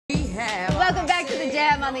Welcome back to the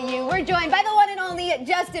Jam on the U. We're joined by the one and only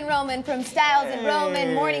Justin Roman from Stylz and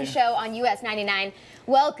Roman morning show on US99.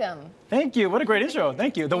 Welcome. Thank you. What a great intro.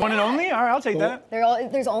 Thank you. The one and only? All right, I'll take that.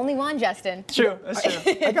 There's only one, Justin. True. That's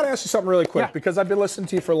true. I got to ask you something really quick because I've been listening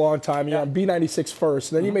to you for a long time. You're on B96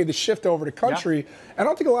 first, and then you made the shift over to country. I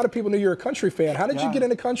don't think a lot of people knew you were a country fan. How did you get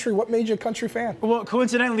into country? What made you a country fan? Well,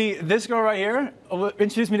 coincidentally, this girl right here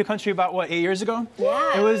introduced me to country about, what, 8 years ago?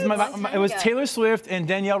 Yeah. It was Taylor Swift and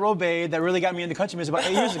Danielle Robay that really got me into country music about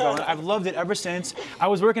 8 years ago. And I've loved it ever since. I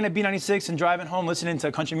was working at B96 and driving home listening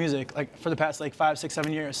to country music like for the past 5, 6,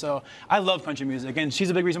 7 years. So I love country music, and she's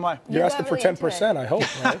a big reason why. You're asking for 10%, I hope,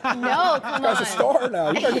 right? No, come on. This guy's a star now.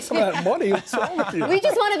 You gotta get some of that money. What's wrong with you? We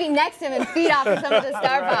just want to be next to him and feed off of some of the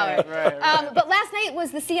star power. Right. But last night was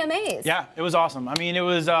the CMAs. Yeah, it was awesome. I mean, it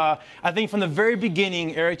was, I think from the very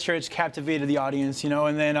beginning, Eric Church captivated the audience, you know,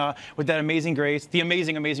 and then with that Amazing Grace, the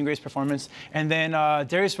Amazing Grace performance, and then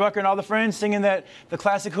Darius Rucker and all the friends singing the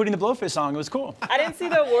classic Hootie and the Blowfish song. It was cool. I didn't see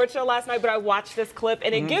the award show last night, but I watched this clip,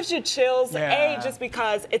 and it gives you chills, just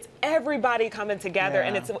because it's everybody coming together,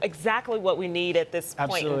 and it's exactly what we need at this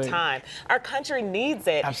point in time. Our country needs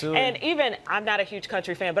it. Absolutely. And even, I'm not a huge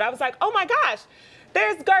country fan, but I was like, oh my gosh,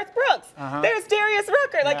 there's Garth Brooks, there's Darius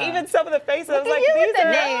Rucker, like even some of the faces, I was like, these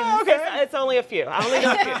are names. Okay. It's only a few. I only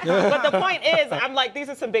know a few. But the point is, I'm like, these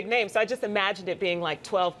are some big names. So I just imagined it being like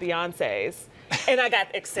 12 Beyonces. And I got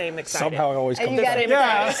same excited. Somehow it always comes back.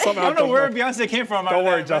 I don't know where Beyonce came from. Don't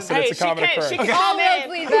worry, Justin. Hey, it's a common occurrence. She can come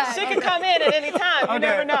in. She can come in at any time. You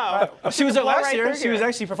never know. She was there last year. She was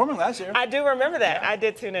actually performing last year. I do remember that. I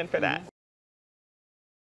did tune in for that.